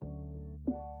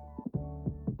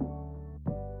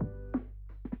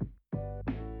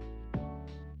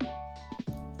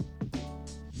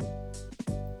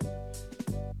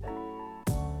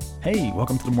Hey,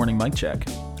 welcome to the Morning Mic Check.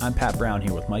 I'm Pat Brown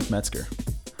here with Mike Metzger.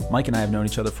 Mike and I have known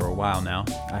each other for a while now.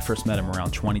 I first met him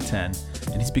around 2010,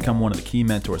 and he's become one of the key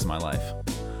mentors in my life.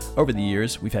 Over the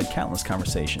years, we've had countless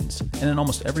conversations, and in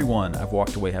almost every one, I've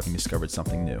walked away having discovered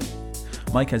something new.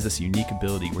 Mike has this unique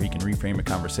ability where he can reframe a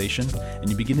conversation, and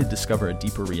you begin to discover a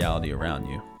deeper reality around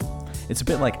you. It's a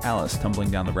bit like Alice tumbling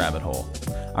down the rabbit hole.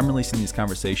 I'm releasing these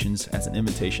conversations as an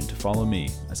invitation to follow me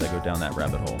as I go down that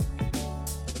rabbit hole.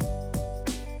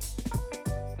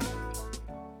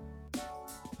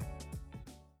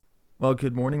 Well,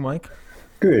 good morning, Mike.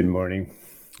 Good morning.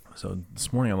 So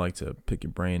this morning I'd like to pick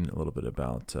your brain a little bit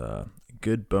about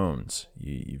good bones.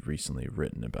 You've recently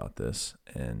written about this.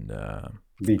 And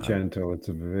be gentle. It's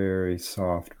a very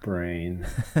soft brain.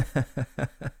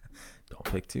 Don't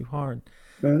pick too hard.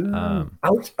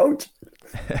 Ouch, ouch.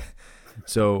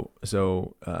 So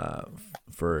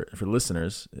for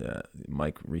listeners,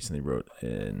 Mike recently wrote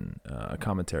in a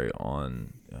commentary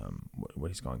on what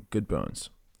he's calling good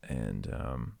bones. And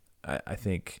I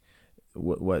think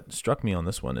what struck me on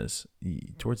this one is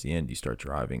towards the end, you start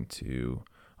driving to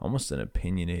almost an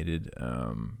opinionated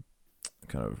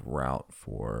kind of route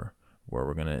for where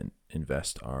we're going to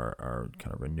invest our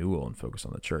kind of renewal and focus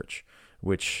on the church,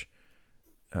 which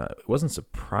it wasn't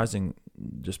surprising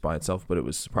just by itself, but it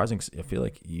was surprising. I feel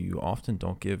like you often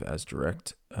don't give as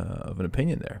direct of an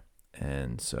opinion there.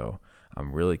 And so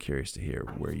I'm really curious to hear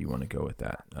where you want to go with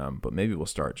that. But maybe we'll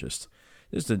start just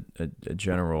a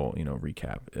general,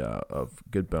 recap of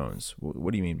good bones.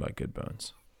 What do you mean by good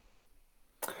bones?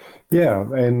 Yeah,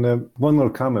 and one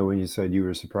little comment when you said you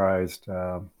were surprised,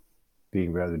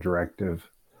 being rather directive.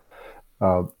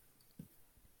 If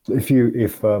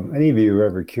any of you are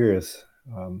ever curious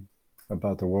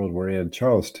about the world we're in,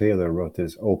 Charles Taylor wrote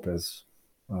this opus.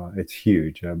 It's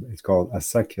huge. It's called A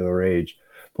Secular Age.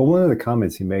 But one of the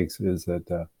comments he makes is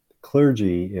that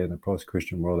clergy in a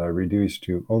post-Christian world are reduced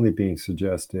to only being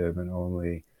suggestive and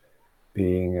only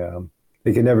being,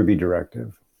 they can never be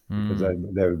directive, because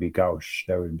that would be gauche.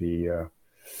 That would be,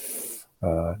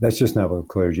 that's just not what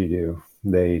clergy do.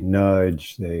 They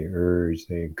nudge, they urge,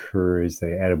 they encourage,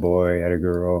 they add a boy, add a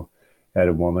girl, add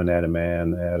a woman, add a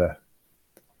man, add a,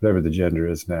 whatever the gender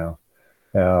is now.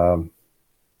 So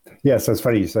it's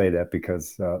funny you say that,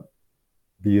 because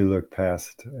you look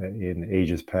past, in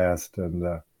ages past,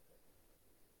 and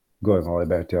going all the way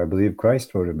back to, I believe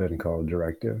Christ would have been called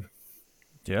directive.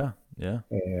 Yeah.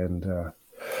 And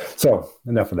so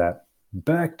enough of that.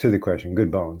 Back to the question, good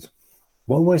bones.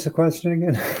 What was the question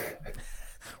again?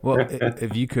 Well,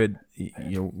 if you could,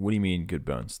 what do you mean good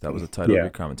bones? That was the title of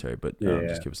your commentary, but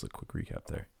just give us a quick recap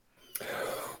there.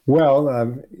 Well,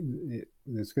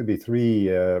 there's going to be three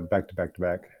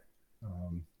back-to-back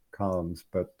columns,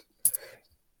 but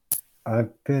I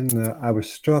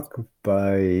was struck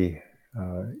by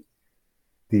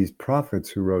these prophets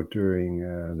who wrote during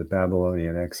the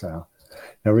Babylonian exile.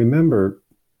 Now remember,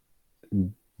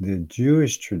 the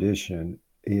Jewish tradition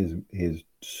is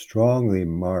strongly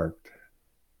marked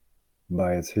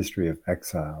by its history of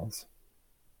exiles.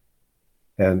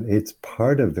 And it's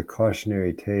part of the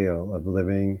cautionary tale of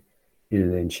living in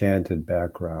an enchanted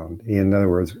background. In other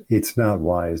words, it's not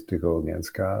wise to go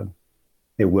against God.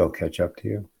 It will catch up to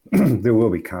you. There will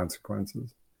be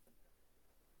consequences.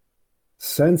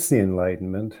 Since the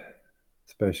Enlightenment,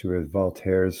 especially with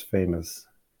Voltaire's famous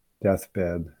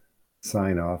deathbed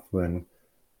sign-off when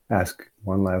asked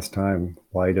one last time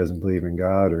why he doesn't believe in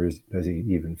God, or does he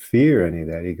even fear any of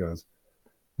that, he goes,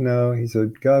 no, he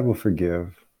said, God will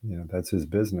forgive. That's his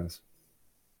business.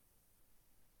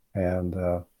 And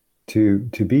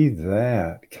to be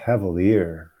that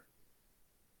cavalier.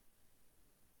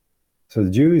 So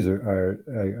the Jews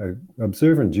are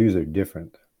observant Jews are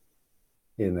different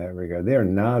in that regard. They are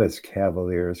not as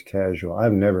cavalier, as casual.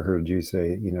 I've never heard Jews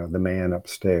say, the man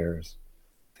upstairs,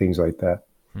 things like that.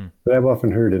 But I've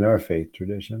often heard in our faith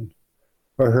tradition,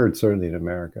 or heard certainly in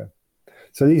America.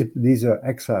 So these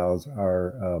exiles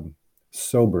are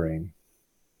sobering.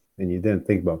 And you then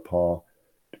think about Paul.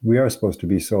 We are supposed to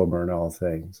be sober in all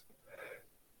things.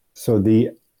 So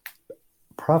the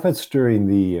prophets during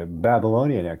the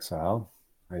Babylonian exile,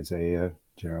 Isaiah,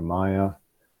 Jeremiah,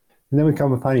 and then we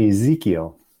come upon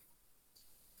Ezekiel.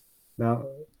 Now,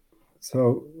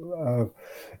 so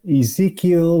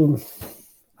Ezekiel,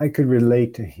 I could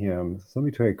relate to him. So let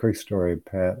me tell you a quick story,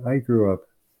 Pat. I grew up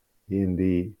in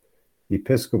the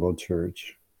Episcopal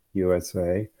Church,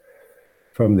 USA,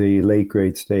 from the late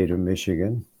great state of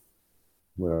Michigan.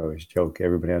 We always joke,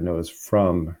 everybody I know is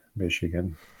from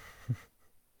Michigan.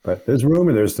 But there's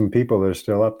rumor there's some people that are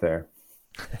still up there.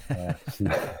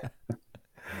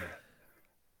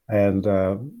 And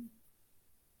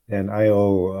and I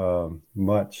owe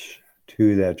much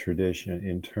to that tradition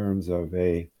in terms of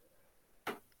the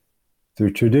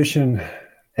tradition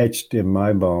etched in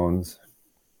my bones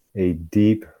a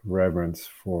deep reverence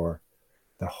for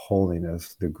the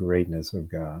holiness, the greatness of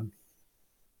God.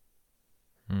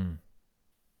 Hmm.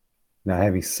 Now,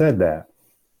 having said that,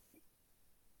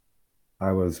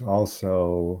 I was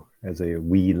also, as a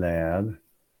wee lad,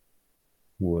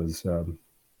 was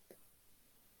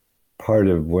part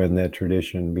of when that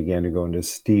tradition began to go into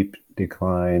steep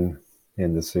decline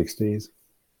in the 60s.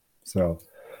 So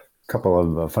a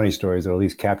couple of funny stories that at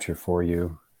least capture for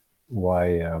you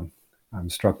why I'm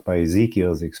struck by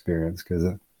Ezekiel's experience,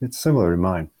 because it's similar to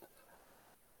mine.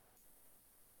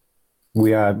 We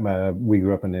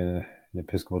grew up in an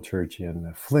Episcopal church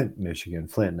in Flint, Michigan.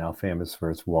 Flint, now famous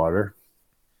for its water.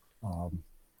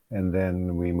 And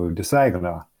then we moved to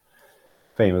Saginaw,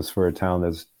 famous for a town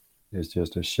that is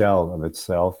just a shell of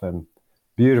itself, and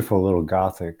beautiful little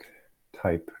Gothic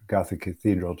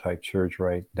cathedral type church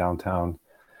right downtown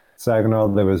Saginaw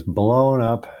that was blown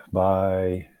up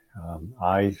by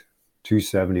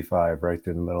I-275 right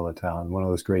through the middle of town. One of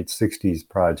those great 60s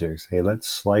projects. Hey, let's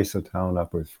slice a town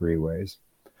up with freeways.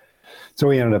 So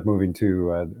we ended up moving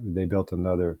they built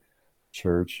another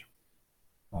church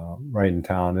right in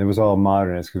town. It was all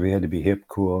modernist because we had to be hip,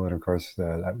 cool. And of course,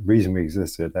 the reason we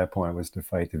existed at that point was to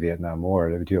fight the Vietnam War,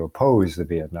 to oppose the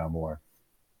Vietnam War.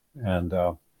 And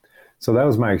so that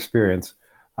was my experience.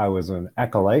 I was an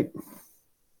acolyte,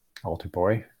 altar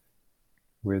boy,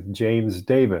 with James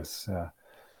Davis.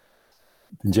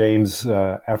 James,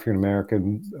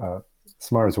 African-American,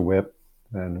 smart as a whip.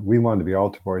 And we wanted to be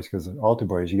altar boys because altar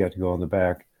boys, you got to go in the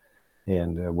back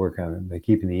and work on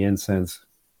keeping the incense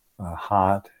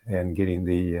hot and getting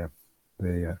the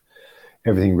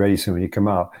everything ready so when you come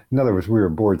out. In other words, we were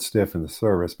bored stiff in the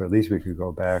service, but at least we could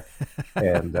go back.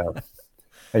 And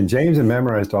James had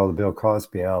memorized all the Bill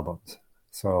Cosby albums.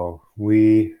 So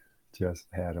we just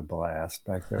had a blast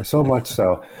back there. So much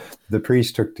so, the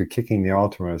priest took to kicking the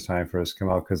altar when it was time for us to come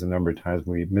out because a number of times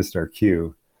we missed our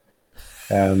cue.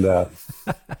 And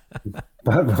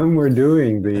but when we're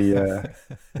doing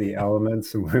the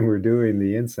elements and when we're doing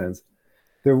the incense,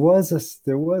 there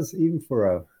was even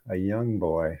for a young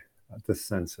boy the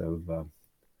sense of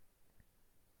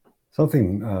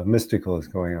something mystical is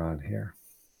going on here.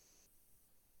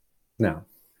 Now,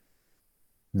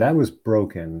 that was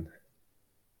broken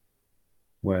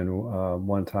when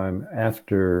one time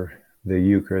after the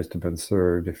Eucharist had been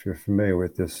served, if you're familiar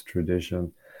with this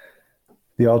tradition,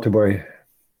 the altar boy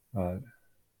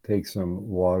takes some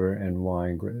water and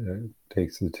wine,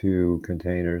 takes the two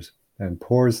containers and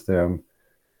pours them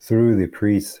through the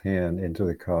priest's hand into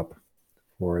the cup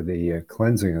for the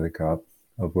cleansing of the cup,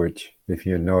 of which, if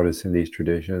you notice in these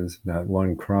traditions, not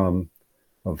one crumb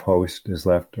of host is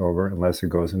left over unless it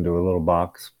goes into a little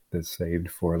box that's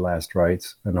saved for last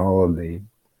rites, and all of the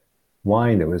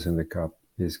wine that was in the cup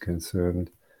is consumed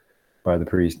by the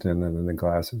priest, and then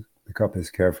the cup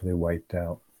is carefully wiped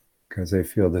out because they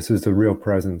feel this is the real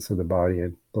presence of the body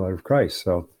and blood of Christ.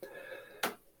 So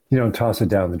you don't toss it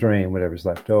down the drain, whatever's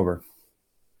left over.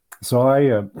 So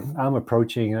I'm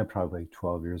approaching, I'm probably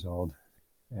 12 years old,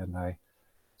 and I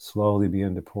slowly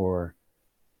begin to pour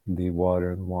the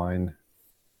water and the wine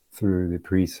through the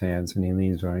priest's hands, and he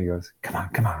leans over and he goes, "Come on,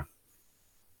 come on."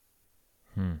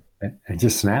 And it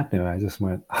just snapped him. I just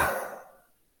went, oh,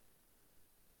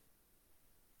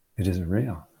 it isn't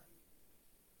real.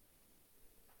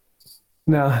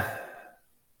 Now,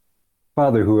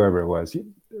 Father, whoever it was,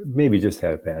 maybe just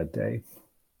had a bad day.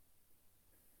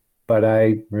 But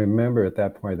I remember at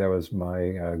that point, that was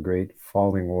my great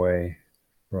falling away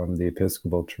from the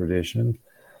Episcopal tradition.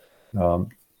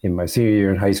 In my senior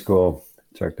year in high school,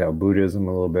 checked out Buddhism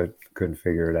a little bit, couldn't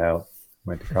figure it out,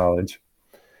 went to college,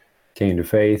 came to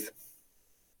faith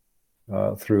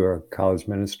through our college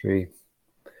ministry,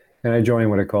 and I joined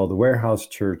what I call the Warehouse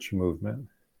Church movement.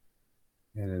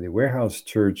 And in the Warehouse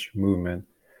Church movement,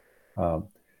 you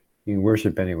can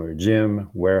worship anywhere, gym,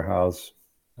 warehouse,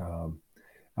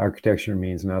 architecture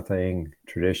means nothing,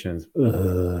 traditions,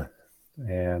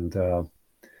 and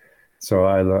so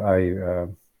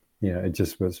it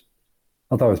just was,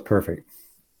 I thought it was perfect.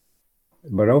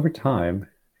 But over time,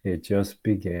 it just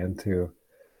began to,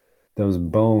 those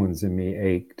bones in me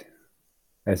ached,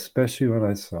 especially when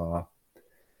I saw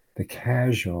the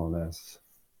casualness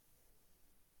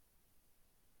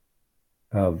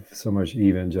of so much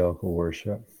evangelical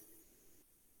worship.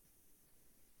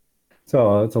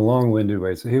 So it's a long-winded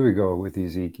way. So here we go with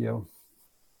Ezekiel.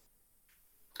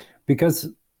 Because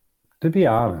to be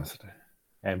honest,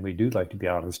 and we do like to be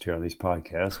honest here on these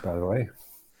podcasts, by the way,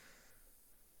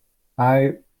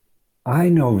 I I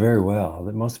know very well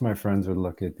that most of my friends would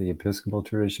look at the Episcopal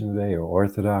tradition today, or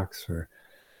Orthodox, or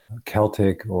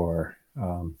Celtic, or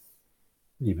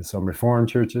even some Reformed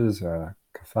churches,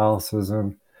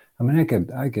 Catholicism. I mean,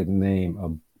 I could name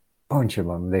a bunch of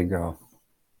them. They go,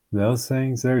 those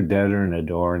things, they're deader than a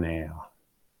doornail.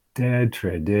 Dead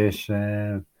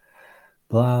tradition,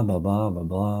 blah, blah, blah, blah,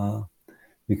 blah.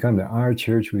 You come to our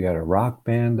church, we got a rock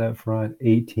band up front,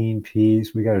 18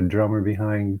 piece. We got a drummer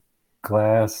behind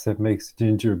glass that makes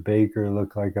Ginger Baker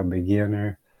look like a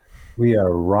beginner. We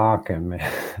are rocking,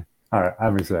 man. All right,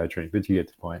 I'm exaggerating, but you get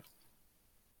the point.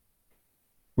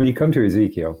 When you come to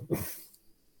Ezekiel,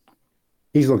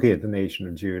 he's looking at the nation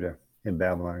of Judah in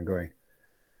Babylon going,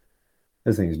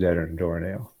 this thing's deader than a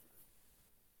doornail.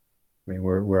 I mean,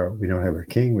 we don't have our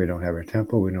king, we don't have our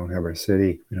temple, we don't have our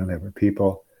city, we don't have our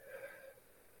people.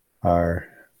 Our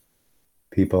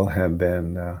people have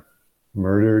been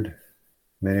murdered.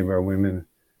 Many of our women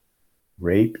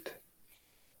raped,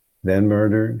 then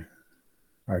murdered.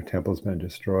 Our temple's been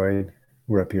destroyed.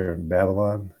 We're up here in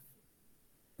Babylon.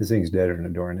 This thing's deader than a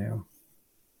doornail.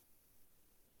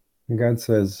 And God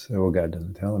says, well, God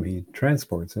doesn't tell him. He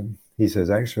transports him. He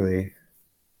says, actually,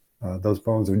 those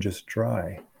bones are just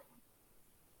dry.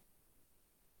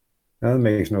 Now that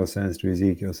makes no sense to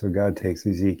Ezekiel. So God takes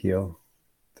Ezekiel,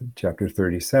 chapter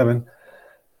 37,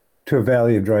 to a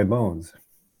valley of dry bones.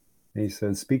 And he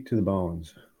says, speak to the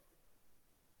bones.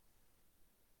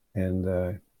 And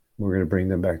we're going to bring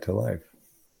them back to life.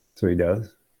 So he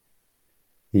does.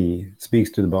 He speaks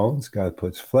to the bones. God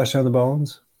puts flesh on the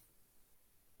bones.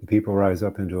 The people rise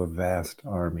up into a vast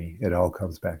army. It all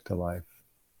comes back to life.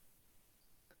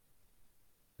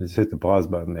 Just hit the pause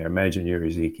button there. Imagine you're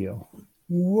Ezekiel.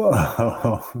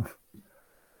 Whoa.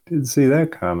 Didn't see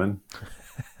that coming.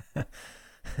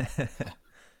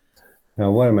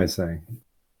 Now, what am I saying?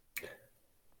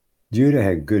 Judah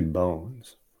had good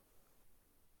bones.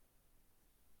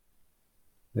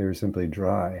 They were simply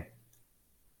dry.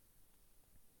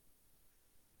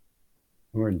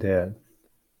 They weren't dead.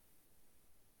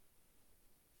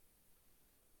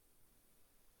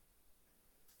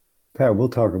 Pat, we'll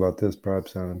talk about this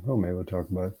perhaps maybe we'll talk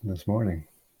about it this morning.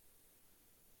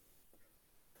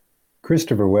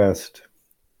 Christopher West,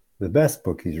 the best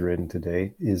book he's written to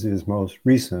date is his most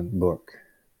recent book.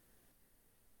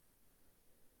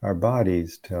 Our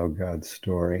bodies tell God's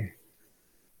story.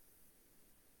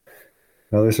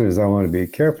 Now, listeners, I want to be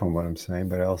careful in what I'm saying,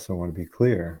 but I also want to be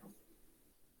clear.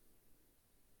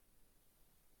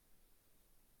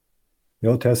 The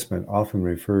Old Testament often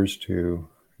refers to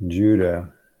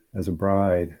Judah as a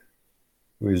bride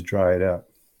who is dried up.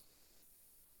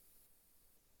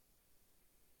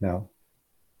 Now,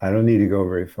 I don't need to go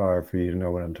very far for you to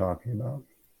know what I'm talking about.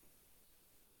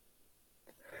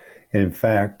 And in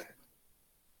fact,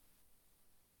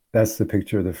 that's the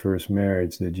picture of the first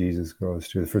marriage that Jesus goes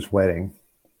to, the first wedding,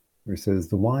 where he says,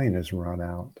 the wine has run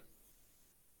out.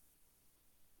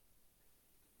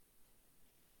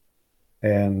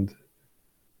 And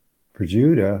for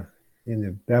Judah, in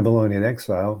the Babylonian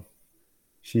exile,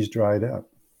 she's dried up.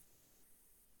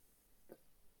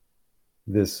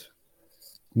 This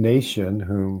nation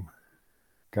whom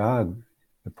God,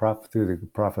 through the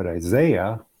prophet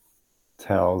Isaiah,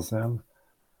 tells them,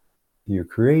 your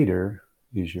creator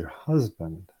is your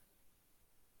husband.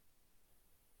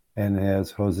 And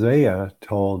as Hosea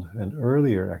told an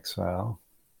earlier exile,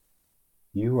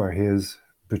 you are his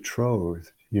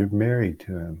betrothed, you're married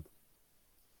to him.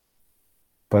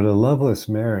 But a loveless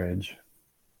marriage,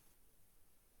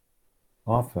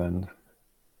 often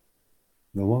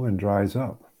the woman dries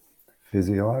up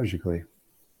physiologically.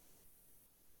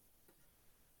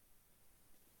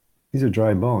 These are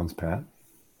dry bones, Pat.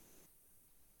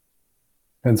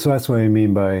 And so that's what I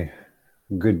mean by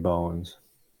good bones,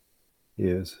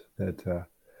 is that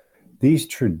these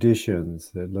traditions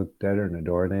that look deader than a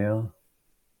doornail,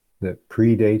 that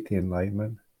predate the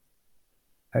Enlightenment,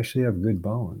 actually have good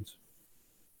bones.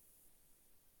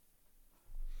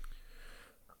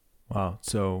 Wow.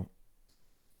 So,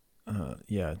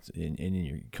 yeah, in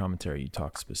your commentary, you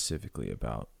talk specifically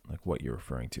about like what you're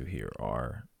referring to here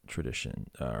are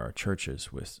are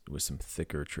churches with some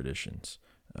thicker traditions.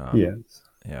 Yes.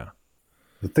 Yeah.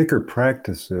 The thicker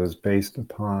practices based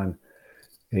upon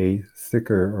a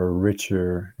thicker or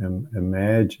richer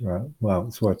well,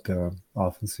 it's what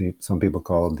often some people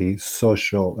call the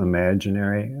social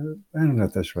imaginary. I don't know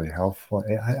if that's really helpful.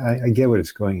 I get what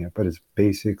it's going at, but it's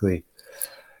basically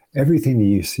everything that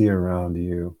you see around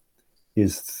you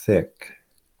is thick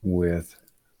with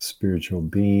spiritual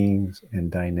beings and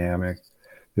dynamic.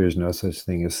 There's no such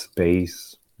thing as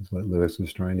space, is what Lewis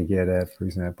was trying to get at, for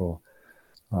example.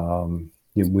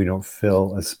 We don't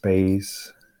fill a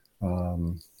space.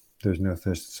 Um, there's no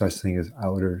such thing as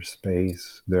outer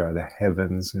space. There are the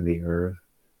heavens and the earth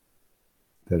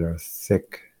that are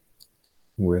thick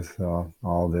with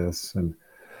all this. And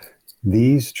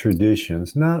these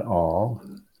traditions, not all,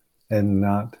 and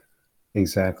not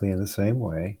exactly in the same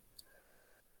way,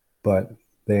 but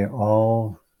they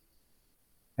all,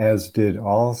 as did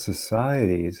all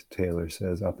societies, Taylor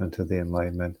says, up until the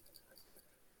Enlightenment,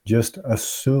 just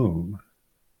assume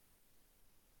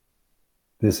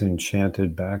this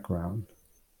enchanted background.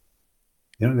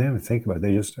 You don't even think about it,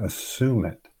 they just assume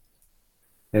it.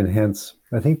 And hence,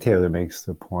 I think Taylor makes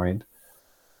the point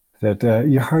that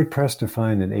you're hard pressed to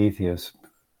find an atheist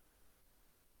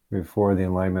before the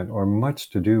Enlightenment, or much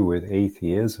to do with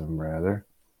atheism, rather,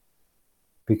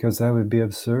 because that would be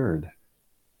absurd.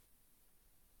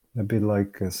 That'd be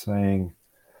like saying,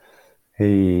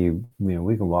 hey,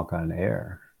 we can walk on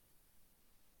air.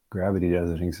 Gravity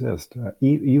doesn't exist.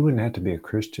 You wouldn't have to be a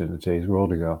Christian in today's world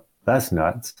to go, that's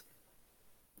nuts.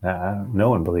 No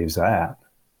one believes that.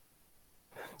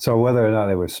 So whether or not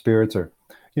they were spirits or,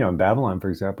 in Babylon, for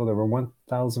example, there were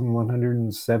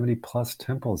 1,170 plus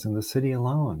temples in the city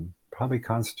alone, probably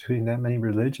constituting that many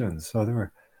religions. So there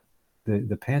were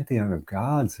the pantheon of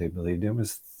gods they believed in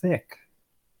was thick.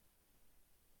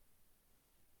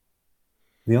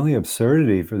 The only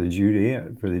absurdity for the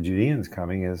Judeans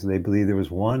coming is they believe there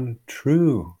was one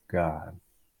true God.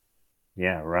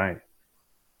 Yeah, right.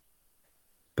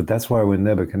 But that's why when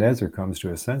Nebuchadnezzar comes to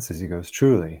his senses, he goes,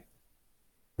 truly,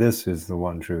 this is the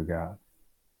one true God.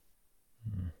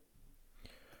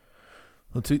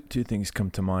 Well, two things come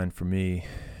to mind for me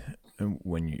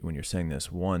when you're saying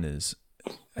this. One is,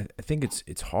 I think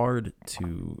it's hard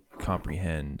to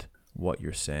comprehend what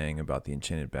you're saying about the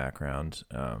enchanted background.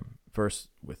 First,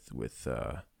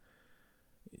 without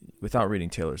reading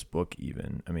Taylor's book,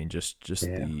 even, I mean, just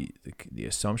Yeah. the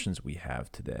assumptions we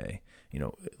have today.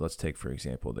 Let's take for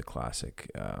example the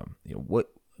classic.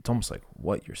 What it's almost like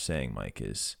what you're saying, Mike,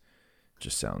 is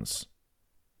just sounds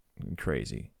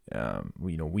crazy.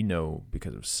 We know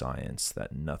because of science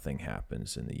that nothing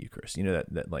happens in the Eucharist.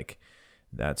 That like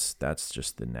that's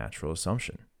just the natural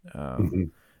assumption. Mm-hmm.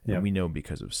 Yeah. And we know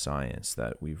because of science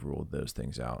that we've ruled those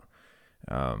things out.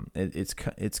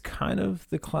 It's kind of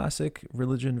the classic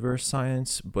religion versus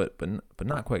science, but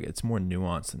not quite. It's more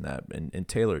nuanced than that, and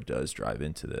Taylor does drive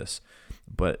into this,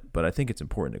 but I think it's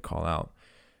important to call out,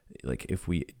 like, if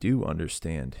we do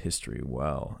understand history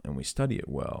well and we study it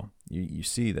well, you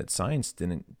see that science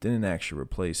didn't actually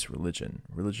replace religion.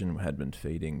 Religion had been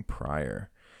fading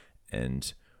prior,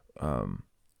 and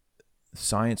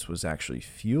science was actually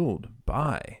fueled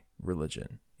by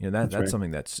religion. That's right.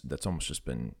 something that's almost just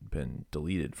been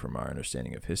deleted from our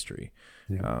understanding of history.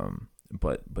 Yeah.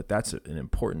 But that's an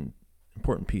important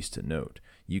piece to note.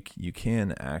 You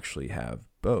can actually have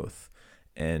both,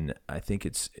 and I think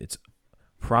it's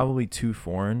probably too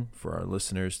foreign for our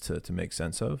listeners to make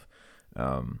sense of.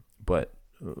 But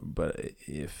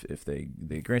if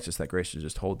they grant us that grace to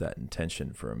just hold that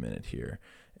intention for a minute here,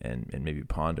 and maybe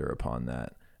ponder upon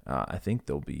that. I think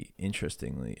they'll be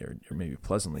interestingly or maybe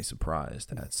pleasantly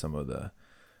surprised at some of the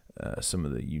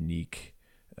unique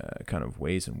kind of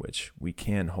ways in which we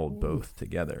can hold both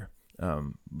together.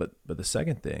 But the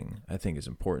second thing I think is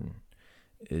important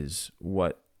is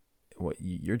what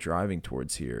you're driving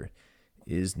towards here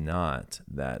is not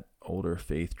that older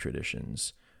faith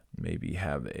traditions maybe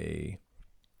have a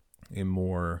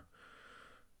more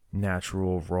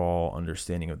natural, raw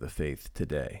understanding of the faith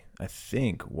today. I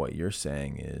think what you're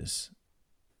saying is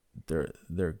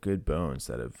they're good bones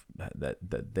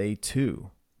that they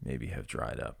too maybe have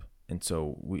dried up. And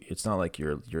so it's not like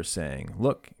you're saying,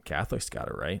 look, Catholics got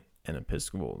it right and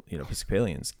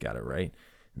Episcopalians got it right.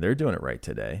 They're doing it right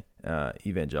today.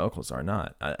 Evangelicals are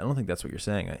not. I don't think that's what you're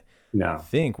saying. No. I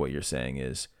think what you're saying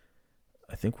is,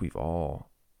 I think we've all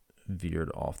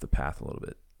veered off the path a little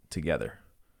bit together,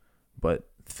 but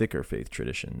thicker faith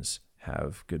traditions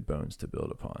have good bones to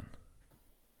build upon.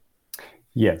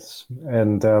 Yes.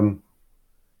 And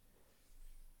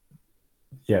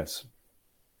yes.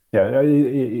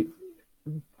 Yeah.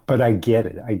 But I get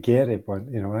it. I get it.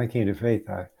 When I came to faith,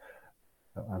 I'm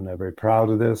not very proud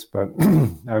of this, but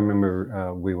I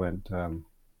remember we went,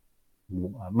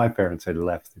 my parents had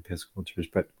left the Episcopal Church,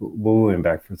 but we went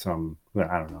back for some,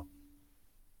 I don't know,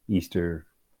 Easter,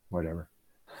 whatever.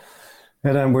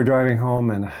 And then we're driving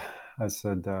home, and I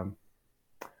said, I'm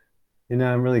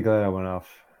really glad I went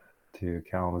off to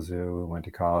Kalamazoo, went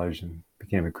to college, and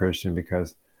became a Christian,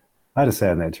 because I'd have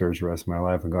sat in that church the rest of my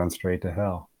life and gone straight to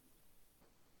hell.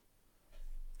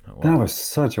 Oh, wow. That was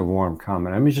such a warm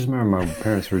comment. I mean, just remember my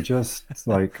parents were just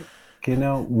like you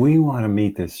know, we want to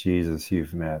meet this Jesus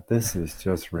you've met. This is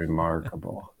just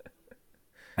remarkable.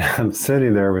 I'm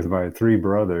sitting there with my three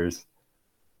brothers.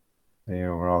 You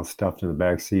know, we're all stuffed in the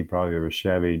back seat, probably of a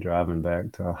Chevy, driving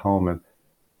back to home. And,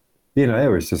 you know, it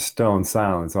was just stone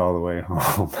silence all the way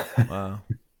home. Wow.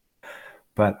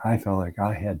 But I felt like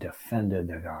I had defended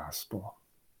the gospel.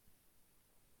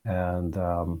 And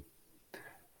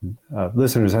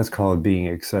listeners, that's called being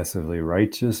excessively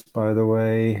righteous, by the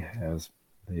way, as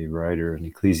the writer in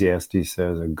Ecclesiastes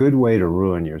says, a good way to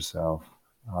ruin yourself.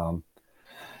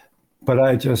 But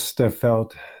I just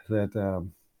felt that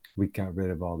we got rid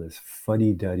of all this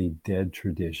fuddy-duddy dead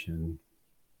tradition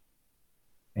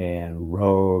and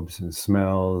robes and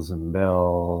smells and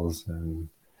bells and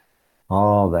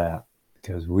all that,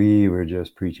 because we were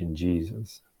just preaching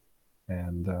Jesus.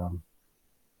 And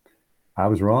I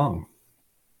was wrong.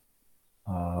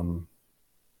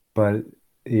 But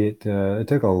it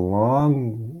took a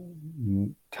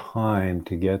long time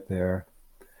to get there.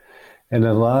 And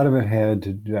a lot of it had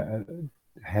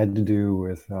to do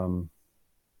with,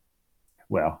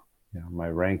 well, you know, my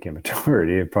rank and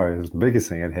maturity. It probably was the biggest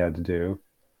thing it had to do.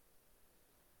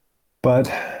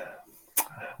 But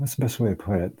what's the best way to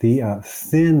put it? The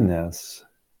thinness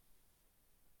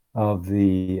of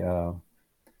the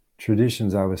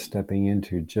traditions I was stepping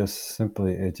into just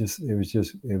simply, it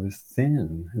was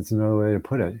thin. It's another way to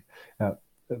put it.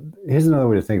 Here's another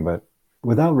way to think about it.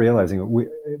 Without realizing it,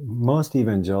 most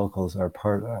evangelicals are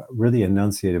really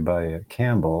enunciated by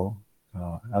Campbell,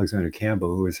 Alexander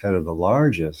Campbell, who was head of the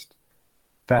largest,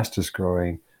 fastest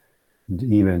growing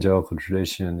evangelical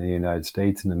tradition in the United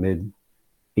States in the mid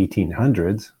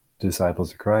 1800s,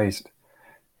 Disciples of Christ.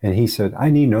 And he said, I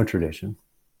need no tradition.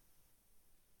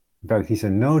 In fact, he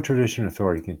said, no tradition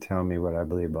authority can tell me what I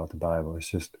believe about the Bible. It's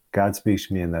just God speaks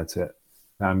to me and that's it.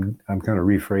 I'm kind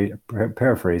of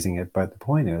paraphrasing it, but the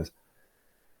point is,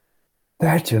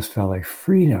 that just felt like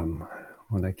freedom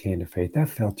when I came to faith.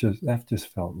 That just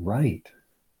felt right.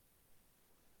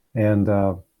 And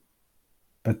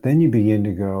but then you begin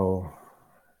to go,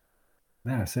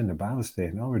 man, I sit in the Bible study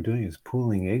and all we're doing is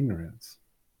pooling ignorance.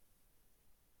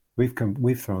 We've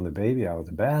thrown the baby out with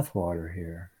the bathwater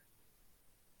here.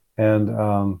 And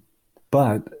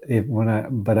but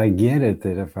I get it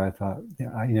that if I thought,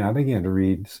 I began to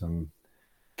read some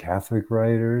Catholic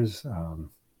writers,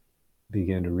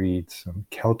 began to read some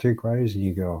Celtic writers, and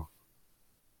you go,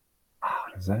 oh,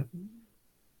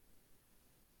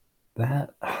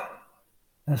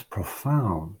 that's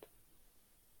profound.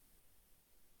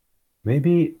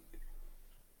 Maybe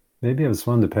I've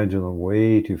swung the pendulum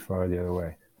way too far the other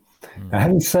way. Now,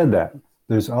 having said that,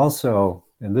 there's also,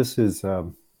 and this is,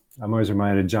 I'm always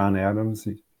reminded of John Adams.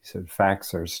 He said,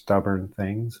 facts are stubborn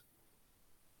things.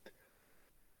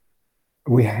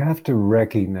 We have to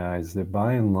recognize that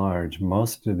by and large,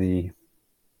 most of the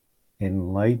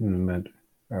Enlightenment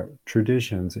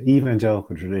traditions,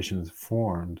 evangelical traditions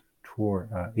formed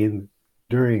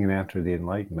during and after the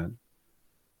Enlightenment,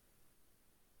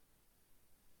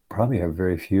 probably have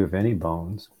very few, if any,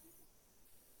 bones.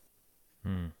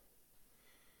 And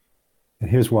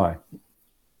here's why.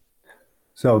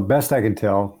 So, best I can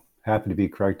tell, happy to be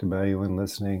corrected by anyone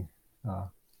listening,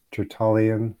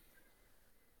 Tertullian,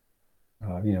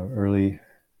 early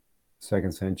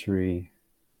 2nd century.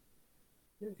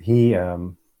 He,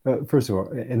 first of all,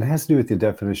 and it has to do with the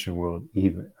definition of word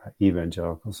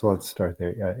evangelical. So let's start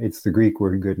there. It's the Greek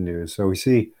word good news. So we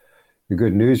see the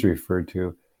good news referred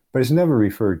to, but it's never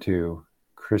referred to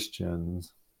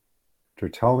Christians.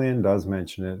 Tertullian does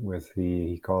mention it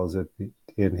he calls it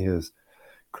in his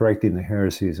Correcting the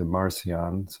Heresies of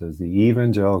Marcion, says the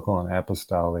evangelical and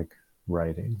apostolic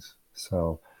writings.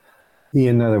 So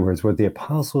in other words, what the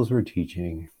apostles were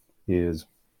teaching is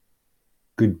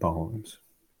good bones.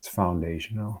 It's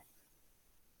foundational.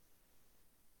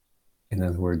 And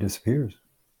then the word disappears.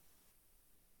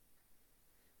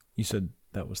 You said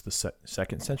that was the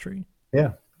 2nd century?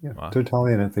 Yeah. Wow.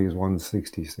 Tertullian, I think, is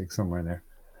 166, somewhere in there.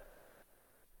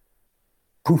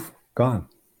 Poof, gone.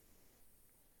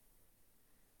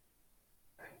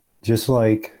 Just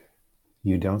like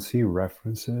you don't see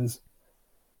references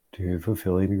to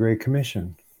fulfilling the Great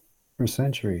Commission for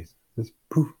centuries. Just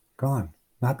poof, gone.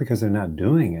 Not because they're not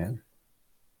doing it.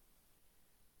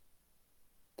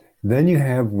 Then you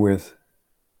have with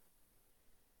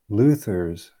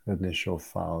Luther's initial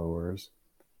followers,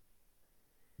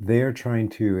 they're trying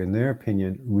to, in their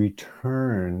opinion,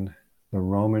 return the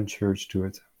Roman Church to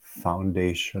its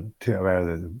foundation,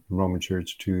 the Roman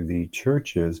Church to the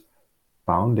Church's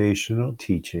foundational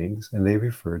teachings, and they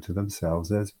refer to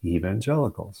themselves as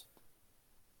evangelicals.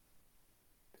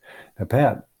 Now,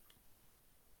 Pat,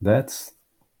 that's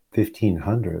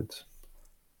 1500s.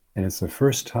 And it's the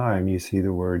first time you see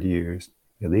the word used,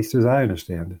 at least as I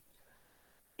understand it,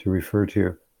 to refer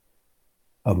to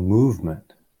a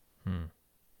movement.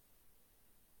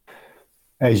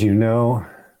 As you know,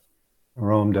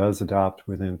 Rome does adopt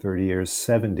within 30 years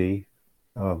 70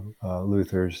 of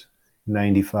Luther's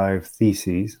 95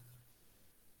 theses,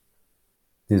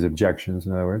 his objections,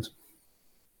 in other words.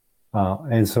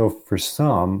 And so for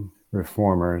some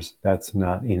reformers, that's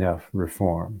not enough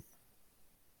reform.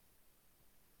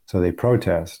 So they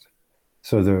protest.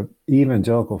 So the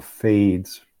evangelical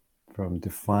fades from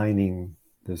defining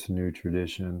this new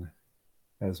tradition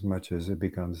as much as it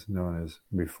becomes known as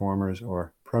reformers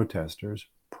or protesters,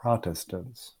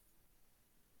 Protestants.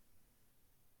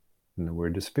 And the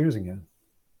word disappears again.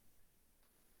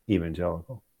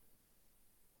 Evangelical.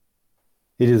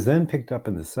 It is then picked up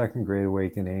in the Second Great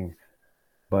Awakening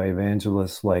by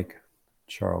evangelists like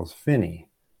Charles Finney.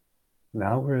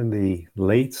 Now we're in the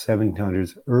late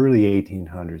 1700s, early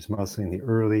 1800s, mostly in the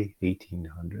early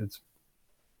 1800s.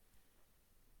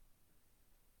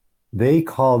 They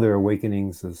call their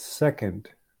awakenings the Second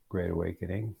Great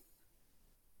Awakening,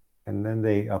 and then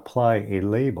they apply a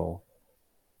label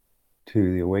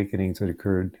to the awakenings that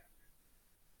occurred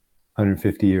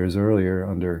 150 years earlier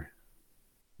under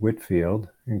Whitefield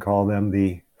and call them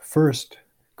the First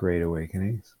Great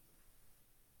Awakenings.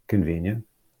 Convenient.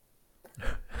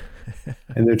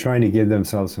 And they're trying to give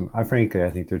themselves some, frankly, I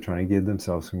think they're trying to give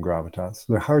themselves some gravitas.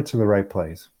 Their heart's in the right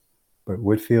place, but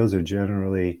Whitefields are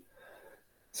generally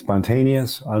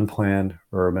spontaneous, unplanned,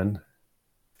 urban.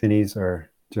 Finneys are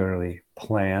generally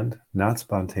planned, not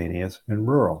spontaneous, and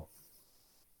rural.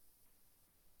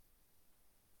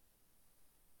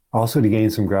 Also, to gain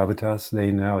some gravitas,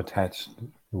 they now attach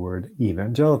the word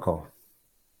evangelical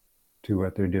to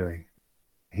what they're doing.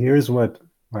 Here's what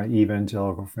my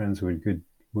evangelical friends would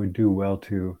do well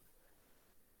to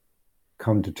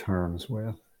come to terms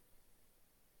with.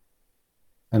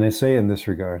 And I say in this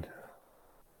regard,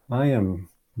 I am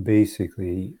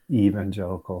basically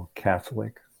evangelical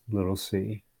Catholic, little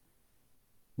c,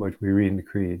 which we read in the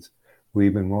creeds. We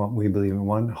believe in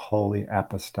one holy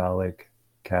apostolic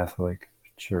Catholic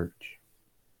Church.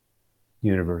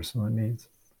 Universal, it means.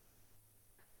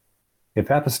 If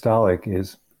apostolic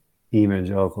is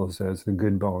evangelical, says the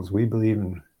good bones, we believe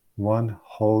in one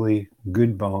holy,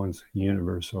 good bones,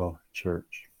 universal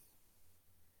church.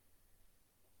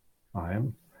 I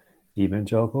am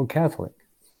evangelical Catholic.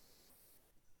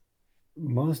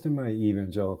 Most of my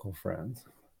evangelical friends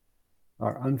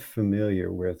are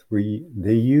unfamiliar with,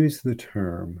 they use the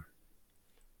term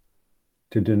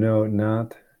to denote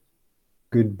not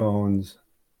good bones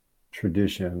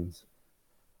traditions,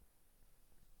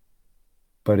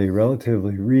 but a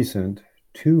relatively recent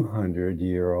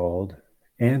 200-year-old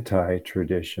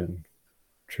anti-tradition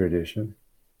tradition.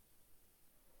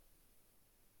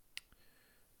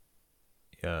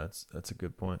 Yeah, that's a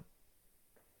good point.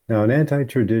 Now, an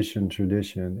anti-tradition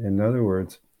tradition, in other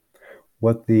words,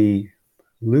 what the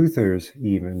Luther's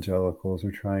evangelicals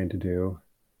are trying to do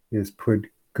is put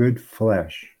good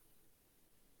flesh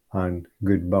on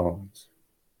good bones.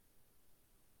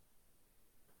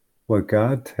 What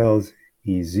God tells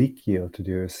Ezekiel to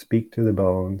do is speak to the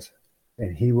bones,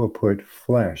 and he will put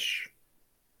flesh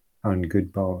on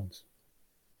good bones.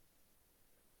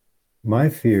 My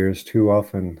fear is too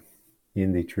often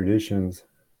in the traditions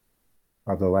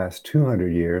of the last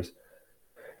 200 years,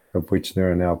 of which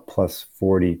there are now plus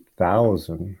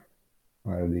 40,000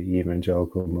 out of the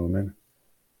evangelical movement,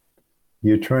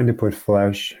 you're trying to put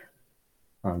flesh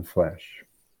on flesh.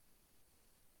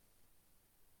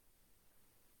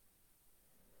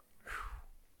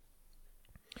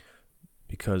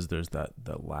 Because there's that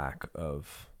lack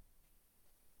of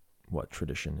what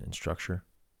tradition and structure.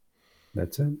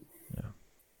 That's it. Yeah.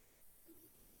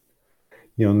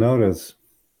 You'll notice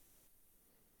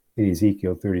in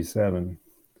Ezekiel 37,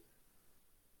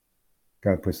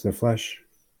 God puts the flesh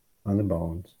on the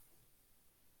bones,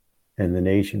 and the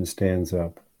nation stands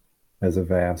up as a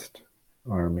vast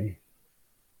army.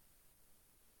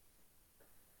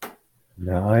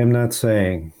 Now, I am not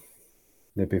saying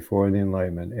that before the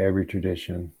Enlightenment, every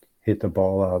tradition hit the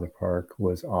ball out of the park,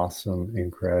 was awesome,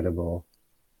 incredible,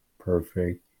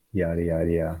 perfect, yada,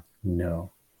 yada, yada.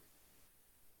 No.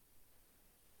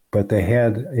 But they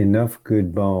had enough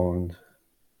good bones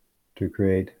to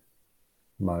create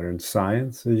modern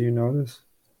science, as you notice,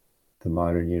 the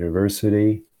modern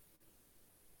university,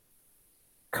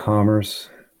 commerce,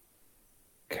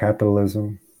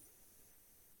 capitalism.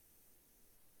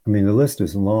 I mean, the list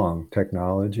is long.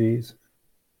 Technologies.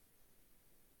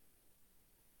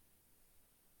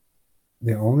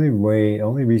 The only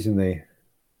reason they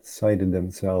cited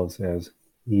themselves as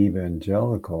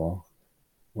evangelical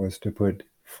was to put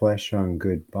flesh on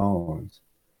good bones.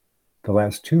 The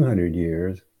last 200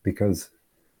 years, because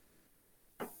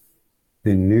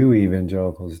the new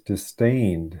evangelicals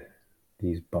disdained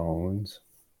these bones,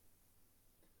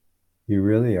 you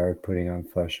really are putting on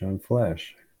flesh on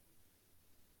flesh.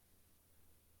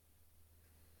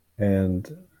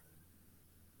 And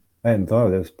I hadn't thought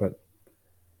of this, but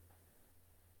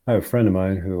I have a friend of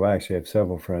mine who I actually have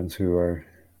several friends who are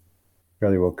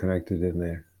fairly well connected in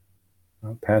the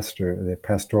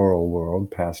pastoral world,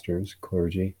 pastors,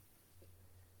 clergy.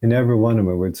 And every one of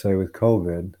them would say with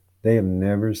COVID, they have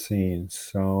never seen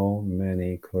so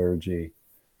many clergy.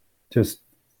 Just,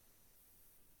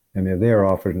 I mean, if they were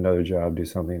offered another job, do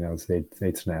something else,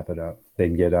 they'd snap it up.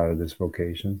 They'd get out of this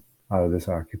vocation, out of this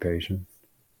occupation.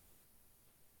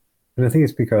 And I think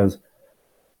it's because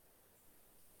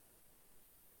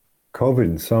COVID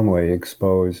in some way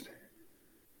exposed,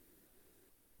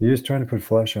 you're just trying to put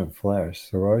flesh on flesh.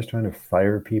 So we're always trying to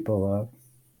fire people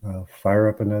up, fire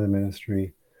up another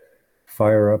ministry,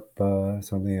 fire up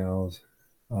something else.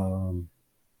 Um,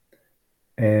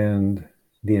 and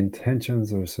the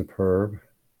intentions are superb.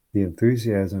 The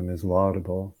enthusiasm is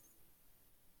laudable,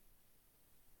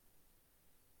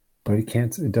 but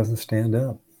it doesn't stand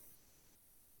up.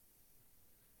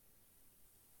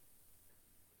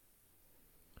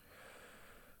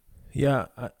 Yeah,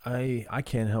 I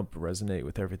can't help but resonate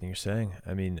with everything you're saying.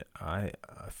 I mean,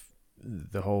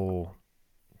 the whole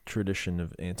tradition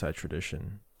of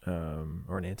anti-tradition,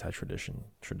 or an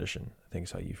tradition, I think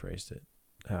is how you phrased it.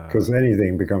 Because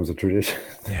anything becomes a tradition.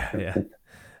 Yeah,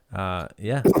 yeah.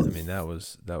 Yeah, I mean that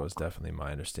was definitely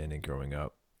my understanding growing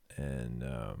up, and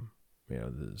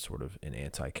the sort of an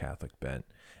anti-Catholic bent,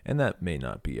 and that may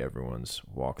not be everyone's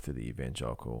walk through the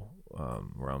evangelical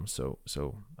realm. So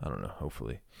I don't know.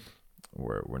 Hopefully,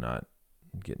 we're not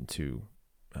getting too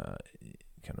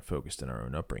kind of focused in our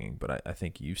own upbringing, but I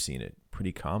think you've seen it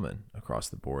pretty common across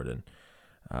the board,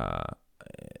 uh,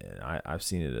 and I've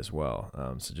seen it as well.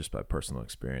 So just by personal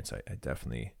experience, I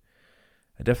definitely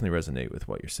resonate with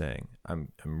what you're saying. I'm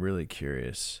really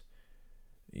curious.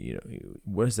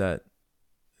 What is that?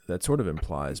 That sort of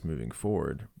implies moving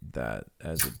forward that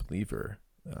as a believer,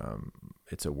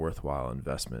 it's a worthwhile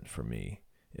investment for me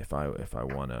if I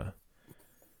wanna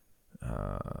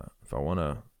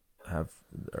have,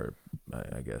 or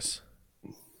I guess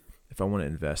if I want to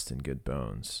invest in good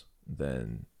bones,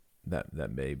 then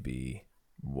that may be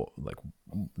like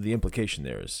the implication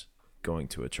there is going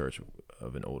to a church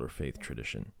of an older faith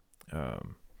tradition.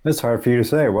 Um, That's hard for you to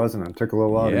say, wasn't it? It took a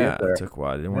little while to yeah, get it there. took a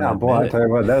while. I didn't want to Yeah, boy, admit I it. tell you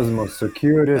what, that was the most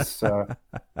circuitous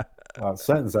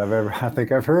sentence I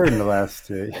think I've heard in the last.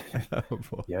 Oh,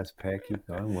 boy. Yes, Pat, keep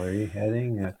going. Where are you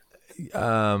heading?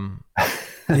 Um,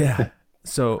 yeah.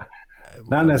 So,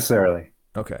 Not necessarily.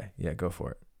 okay, yeah, go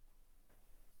for it.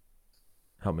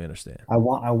 Help me understand. I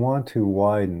want to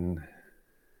widen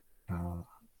uh,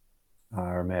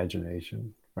 our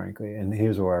imagination, frankly, and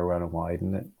here's where I want to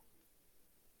widen it.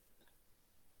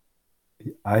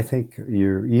 I think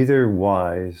you're either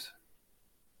wise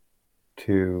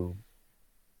to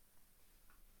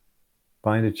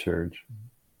find a church,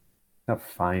 not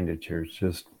find a church,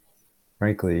 just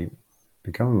frankly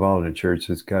become involved in a church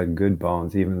that's got good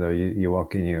bones, even though you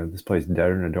walk in, this place is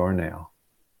deader than a doornail.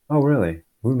 Oh, really?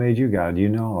 Who made you God? You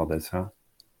know all this, huh?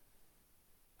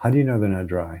 How do you know they're not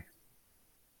dry?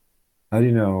 How do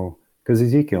you know? Because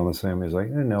Ezekiel in the same is like,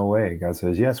 no way. God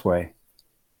says, yes way.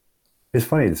 It's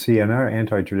funny to see in our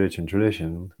anti-tradition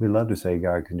tradition, we love to say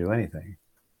God can do anything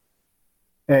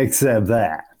except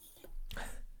that.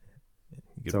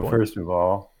 Good So point. first of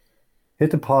all,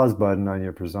 hit the pause button on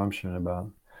your presumption about.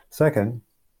 Second,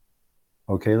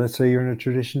 okay, let's say you're in a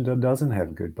tradition that doesn't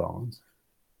have good bones.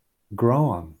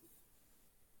 Grow them.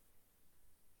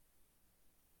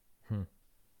 Hmm.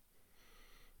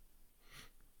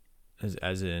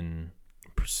 As in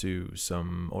pursue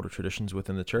some older traditions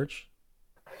within the church.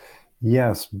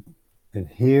 Yes. And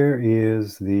here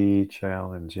is the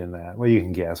challenge in that. Well, you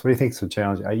can guess. What do you think is the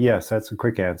challenge? Yes, that's a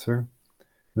quick answer.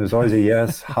 There's always a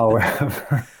yes,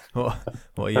 however.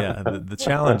 Well, yeah. The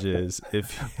challenge is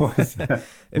if What is that?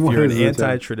 if What you're an is the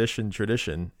challenge?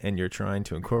 anti-tradition and you're trying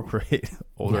to incorporate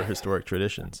older historic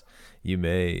traditions, you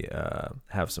may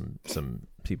have some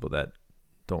people that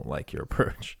don't like your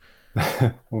approach.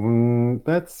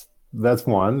 That's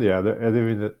one. Yeah, I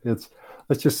mean, it's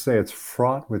let's just say it's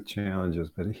fraught with challenges,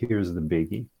 but here's the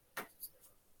biggie.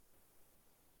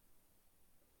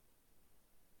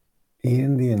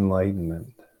 In the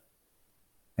Enlightenment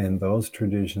and those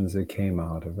traditions that came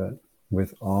out of it,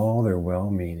 with all their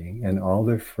well-meaning and all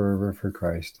their fervor for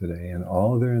Christ today and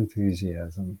all their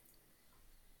enthusiasm.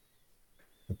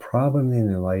 The problem in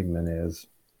enlightenment is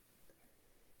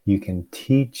you can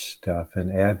teach stuff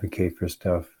and advocate for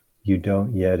stuff you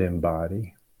don't yet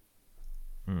embody.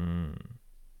 I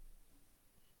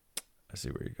see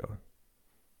where you're going.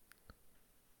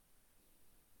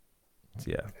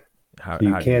 So, yeah. So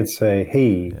you can't say,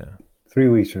 hey, yeah. 3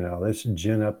 weeks from now, let's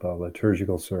gin up a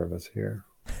liturgical service here.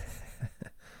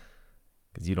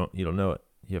 Because you don't know it.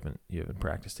 You haven't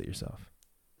practiced it yourself.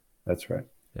 That's right.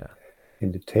 Yeah.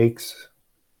 And it takes,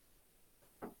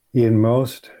 in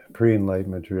most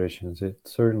pre-enlightenment traditions, it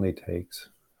certainly takes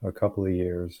a couple of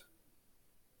years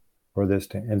for this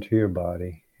to enter your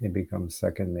body and become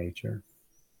second nature.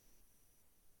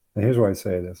 And here's why I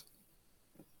say this.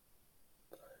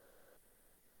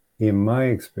 In my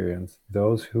experience,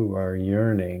 those who are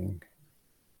yearning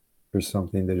for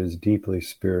something that is deeply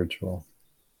spiritual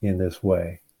in this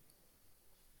way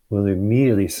will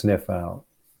immediately sniff out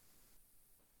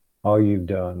all you've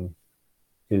done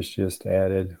is just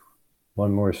added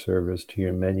one more service to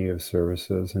your menu of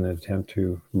services in an attempt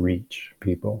to reach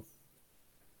people.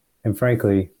 And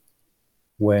frankly,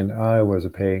 when I was a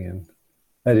pagan,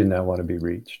 I did not want to be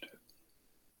reached.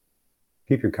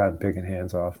 Keep your cotton picking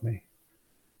hands off me.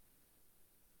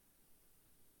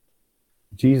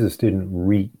 Jesus didn't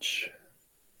reach.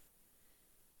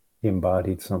 He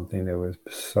embodied something that was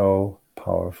so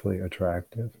powerfully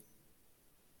attractive.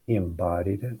 He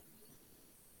embodied it.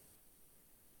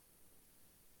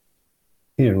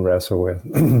 He didn't wrestle with,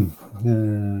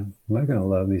 am I going to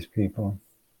love these people?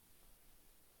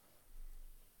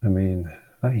 I mean,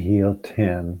 I heal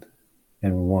 10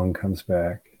 and 1 comes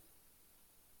back.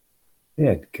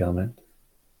 Dadgummit.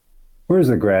 Where's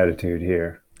the gratitude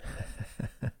here?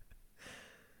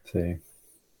 See,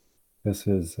 this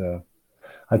is,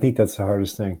 I think that's the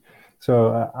hardest thing.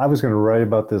 So I was going to write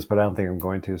about this, but I don't think I'm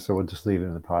going to. So we'll just leave it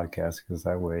in the podcast because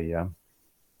that way,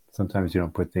 sometimes you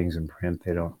don't put things in print.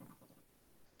 They don't.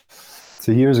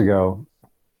 So years ago,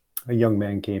 a young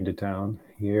man came to town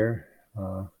here.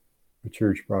 The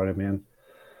church brought him in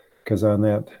because on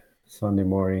that Sunday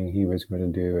morning, he was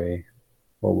going to do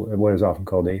what is often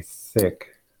called a thick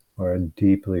or a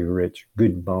deeply rich,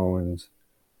 good bones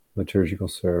liturgical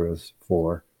service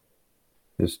for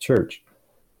his church,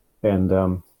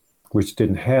 and which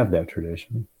didn't have that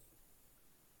tradition.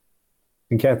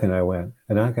 And Kathy and I went,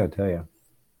 and I got to tell you,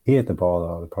 he hit the ball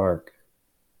out of the park.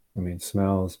 I mean,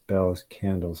 smells, bells,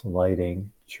 candles,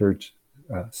 lighting, church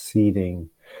seating.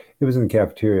 It was in the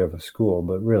cafeteria of a school,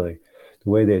 but really, the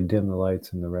way they dimmed the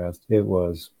lights and the rest, it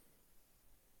was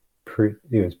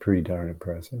pretty darn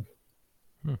impressive.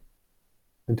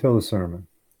 Until the sermon,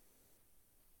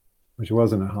 which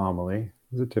wasn't a homily.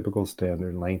 It was a typical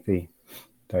standard, lengthy,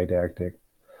 didactic.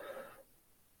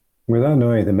 Without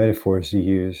knowing the metaphors he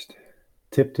used,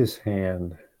 tipped his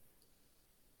hand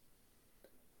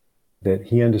that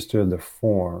he understood the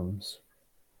forms,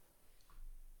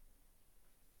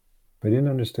 but didn't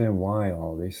understand why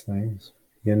all these things.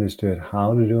 He understood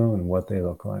how to do them and what they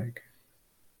look like.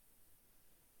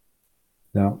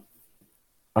 Now,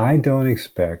 I don't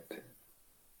expect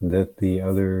that the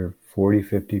other 40,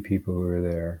 50 people who were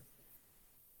there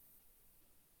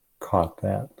caught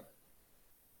that.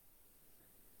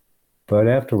 But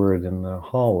afterward in the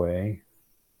hallway,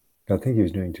 I think he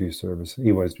was doing 2 services.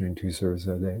 He was doing 2 services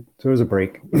that day. So there was a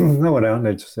break. I went out and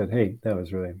I just said, hey, that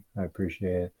was really, I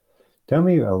appreciate it. Tell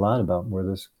me a lot about where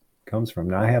this comes from.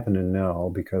 Now, I happen to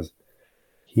know because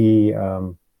he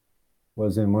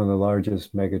was in one of the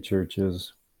largest mega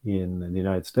churches in the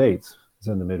United States. It's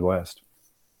in the Midwest.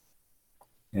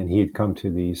 And he had come to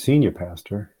the senior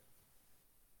pastor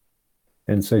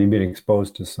and said he'd been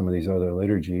exposed to some of these other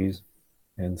liturgies.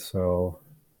 And so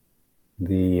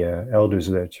the elders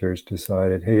of that church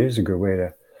decided, hey, here's a good way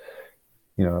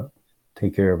to,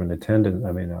 take care of an attendant.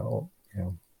 I mean,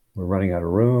 we're running out of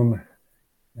room.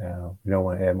 We don't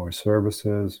want to add more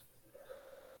services.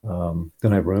 Don't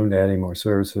have room to add any more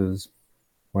services.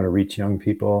 Want to reach young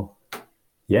people.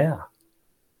 Yeah.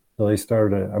 So they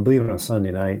started, I believe, on a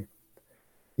Sunday night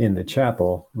in the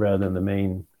chapel rather than the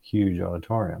main huge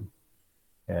auditorium.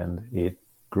 And it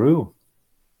grew.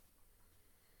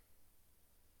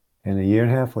 And a year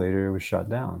and a half later, it was shut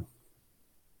down.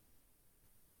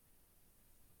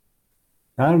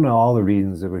 I don't know all the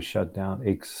reasons it was shut down,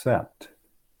 except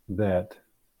that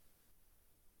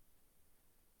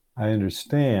I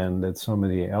understand that some of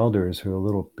the elders who are a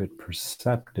little bit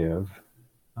perceptive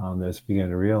on this began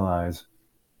to realize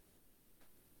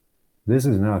this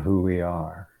is not who we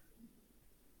are.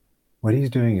 What he's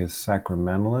doing is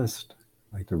sacramentalist,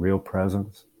 like the real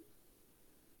presence.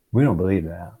 We don't believe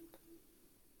that.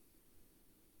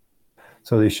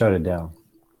 So they shut it down.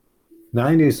 Now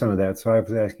I knew some of that, so I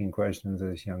was asking questions of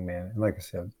this young man. And like I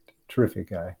said, terrific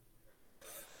guy.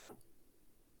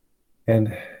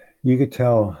 And you could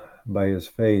tell by his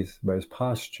face, by his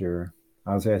posture,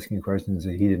 I was asking questions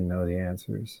that he didn't know the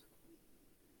answers.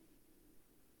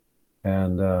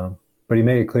 And but he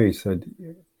made it clear. He said,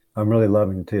 "I'm really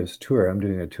loving this tour. I'm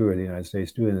doing a tour of the United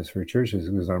States, doing this for churches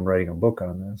because I'm writing a book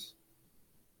on this."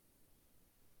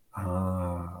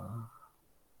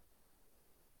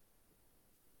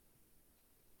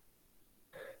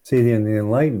 See, in the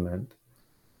Enlightenment,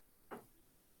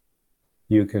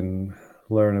 you can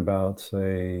learn about,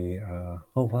 say,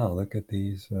 oh wow, look at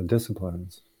these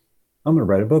disciplines. I'm going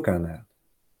to write a book on that.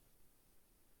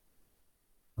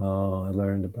 I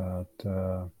learned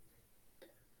about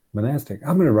monastic.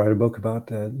 I'm going to write a book about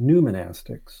new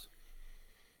monastics.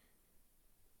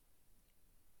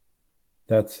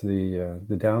 That's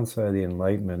the downside of the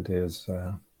Enlightenment is,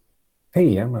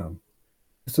 hey,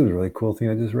 this is a really cool thing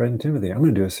I just read in Timothy. I'm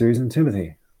going to do a series in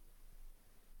Timothy.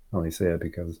 I only say it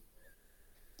because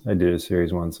I did a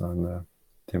series once on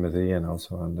Timothy and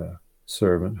also on the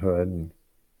servanthood. And it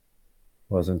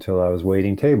wasn't until I was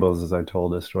waiting tables, as I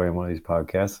told this story on one of these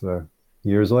podcasts,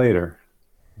 years later,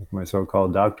 with my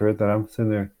so-called doctorate, that I'm sitting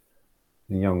there,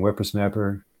 the young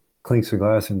whippersnapper clinks a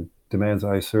glass and demands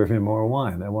I serve him more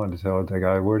wine. I wanted to tell the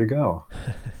guy where to go.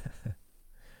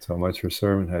 So much for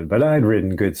servanthood. But I'd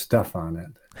written good stuff on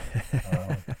it.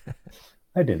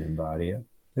 I didn't embody it.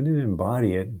 I didn't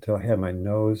embody it until I had my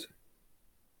nose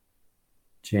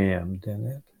jammed in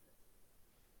it.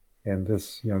 And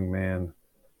this young man,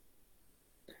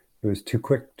 it was too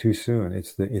quick, too soon.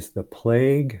 It's the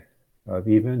plague of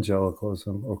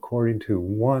evangelicalism, according to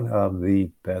one of the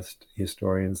best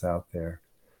historians out there,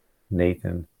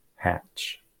 Nathan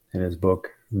Hatch, in his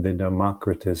book, The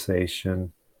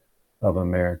Democratization of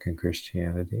American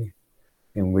Christianity,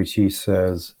 in which he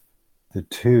says the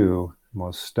two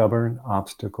most stubborn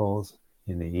obstacles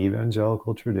in the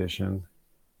evangelical tradition,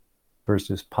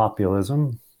 first is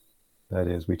populism. That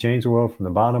is, we change the world from the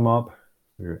bottom up.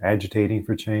 We're agitating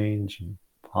for change and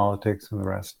politics and the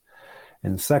rest.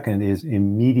 And second is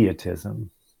immediatism.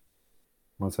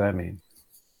 What's that mean?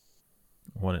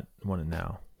 Want it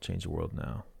now. Change the world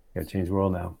now. Yeah, change the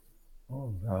world now.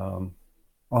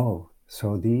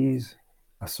 So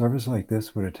a service like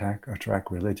this would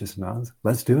attract religious nuns?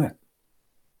 Let's do it.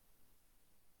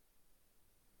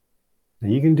 Now,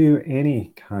 you can do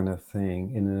any kind of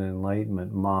thing in an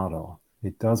Enlightenment model.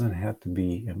 It doesn't have to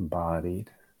be embodied.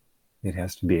 It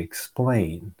has to be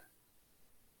explained.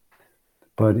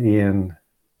 But in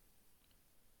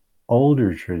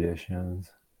older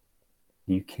traditions,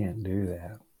 you can't do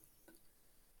that,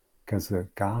 because the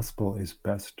gospel is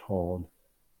best told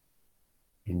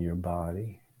in your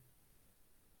body.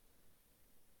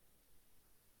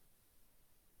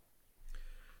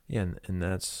 Yeah, and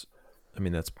that's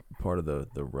part of the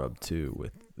rub too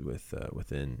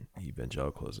within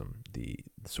evangelicalism. The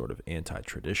sort of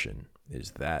anti-tradition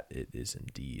is that it is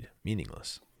indeed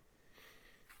meaningless.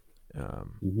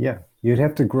 You'd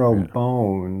have to grow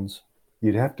bones.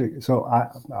 You'd have to. So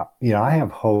I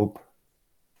have hope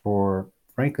for,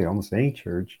 frankly, almost any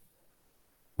church,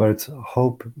 but it's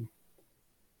hope.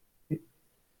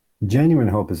 Genuine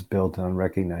hope is built on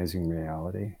recognizing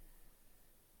reality.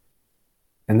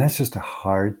 And that's just a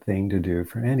hard thing to do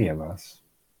for any of us.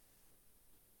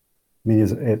 I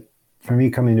mean, for me,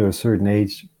 coming to a certain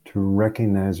age, to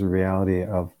recognize the reality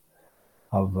of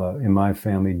in my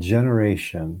family,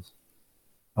 generations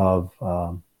of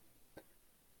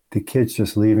the kids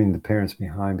just leaving the parents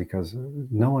behind because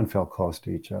no one felt close to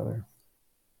each other.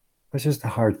 That's just a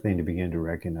hard thing to begin to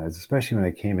recognize, especially when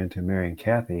I came into marrying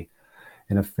Kathy,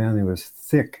 and a family was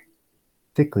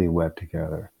thickly webbed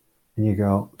together. And you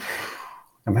go,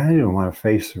 I mean, I didn't want to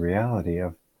face the reality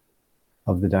of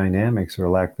the dynamics or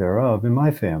lack thereof in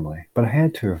my family. But I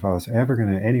had to if I was ever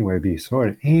going to anyway be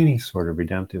any sort of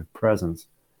redemptive presence.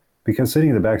 Because sitting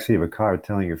in the backseat of a car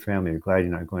telling your family you're glad you're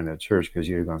not going to church because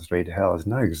you'd gone straight to hell is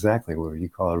not exactly what you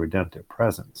call a redemptive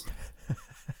presence.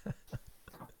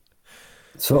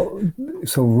 So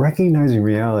recognizing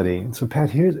reality. So Pat,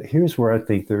 here's where I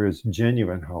think there is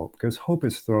genuine hope, because hope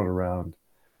is thrown around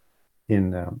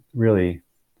in really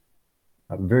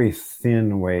very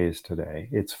thin ways today.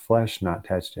 It's flesh not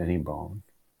attached to any bone.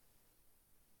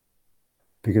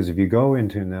 Because if you go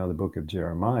into now the book of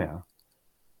Jeremiah,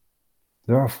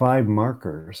 there are 5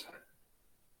 markers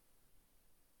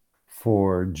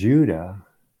for Judah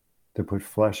to put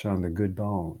flesh on the good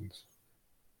bones.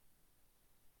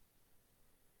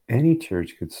 Any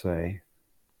church could say,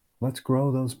 let's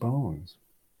grow those bones.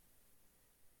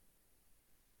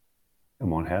 It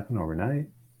won't happen overnight.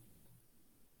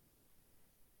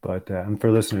 But and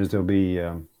for listeners, there'll be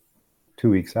 2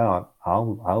 weeks out.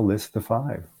 I'll list the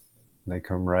five. They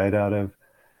come right out of,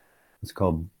 it's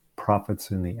called Prophets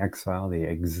in the Exile, the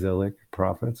exilic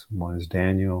prophets. One is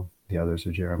Daniel, the others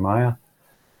are Jeremiah.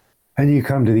 And you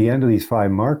come to the end of these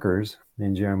five markers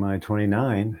in Jeremiah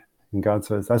 29, and God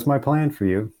says, that's my plan for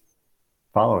you.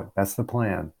 Follow it. That's the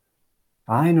plan.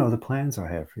 I know the plans I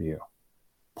have for you.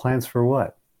 Plans for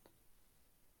what?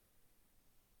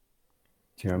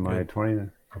 Jeremiah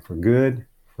 29, for good,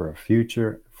 for a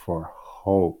future, for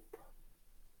hope.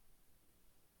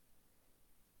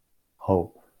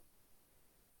 Hope.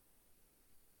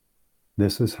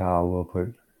 This is how we'll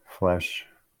put flesh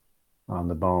on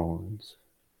the bones.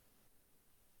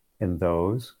 And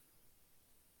those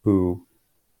who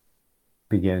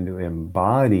begin to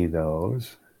embody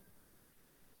those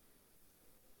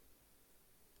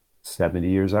 70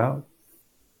 years out,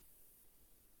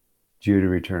 Judah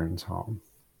returns home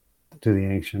to the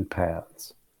ancient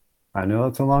paths. I know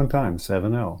it's a long time,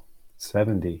 7-0,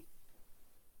 70.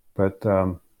 But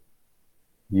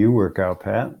you work out,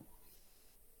 Pat.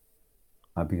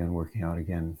 I began working out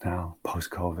again now,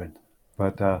 post-COVID.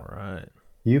 But right.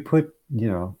 You put,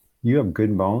 you have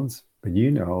good bones, but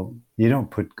you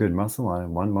don't put good muscle on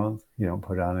in 1 month. You don't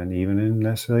put on it even in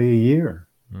necessarily a year.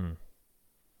 Mm.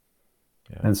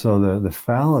 Yeah. And so the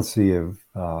fallacy of,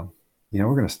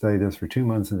 we're going to study this for 2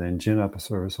 months and then gin up a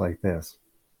service like this.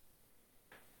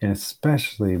 And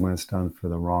especially when it's done for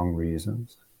the wrong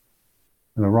reasons.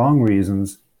 And the wrong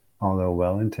reasons, although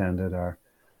well-intended, are,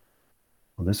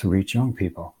 well, this will reach young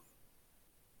people.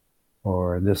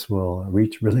 Or this will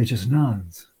reach religious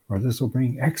nuns. Or this will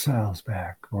bring exiles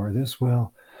back. Or this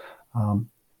will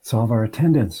solve our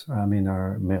attendance.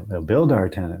 They'll build our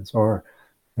attendance. Or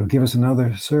it'll give us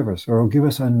another service. Or it'll give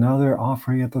us another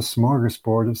offering at the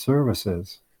smorgasbord of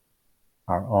services.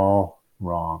 Are all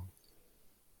wrong.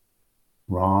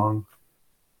 Wrong.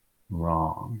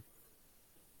 Wrong.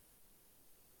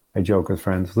 I joke with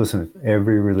friends, listen, if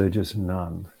every religious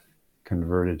nun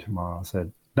converted tomorrow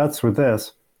said, nuts with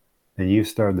this, and you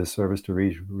started this service to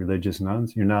reach religious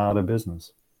nuns, you're not out of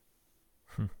business.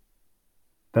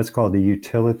 That's called the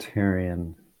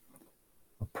utilitarian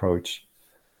approach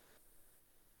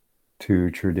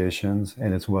to traditions,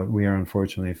 and it's what we are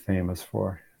unfortunately famous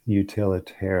for,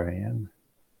 utilitarian.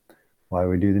 Why do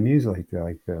we do the music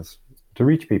like this? To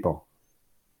reach people.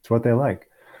 It's what they like.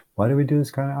 Why do we do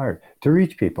this kind of art? To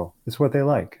reach people. It's what they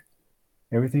like.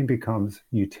 Everything becomes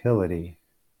utility.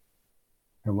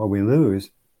 And what we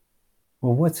lose,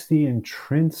 well, what's the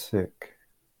intrinsic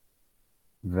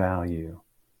value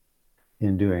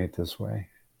in doing it this way?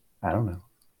 I don't know.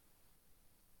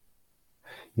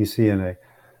 You see, in a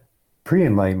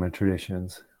pre-Enlightenment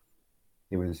traditions,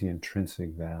 it was the intrinsic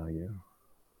value.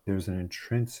 There's an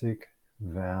intrinsic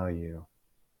value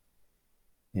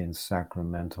in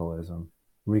sacramentalism,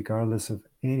 regardless if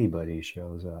anybody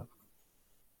shows up.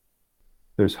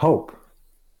 There's hope.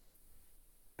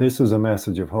 This is a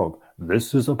message of hope.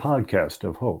 This is a podcast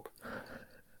of hope.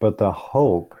 But the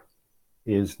hope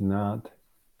is not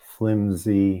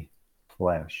flimsy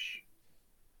flesh.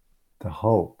 The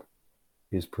hope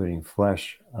is putting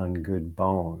flesh on good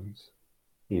bones.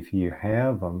 If you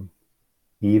have them,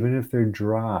 even if they're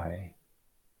dry,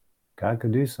 God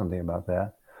could do something about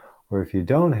that. Or if you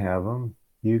don't have them,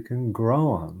 you can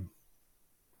grow them.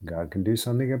 God can do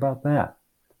something about that.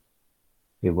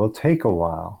 It will take a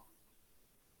while,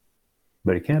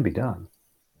 but it can be done.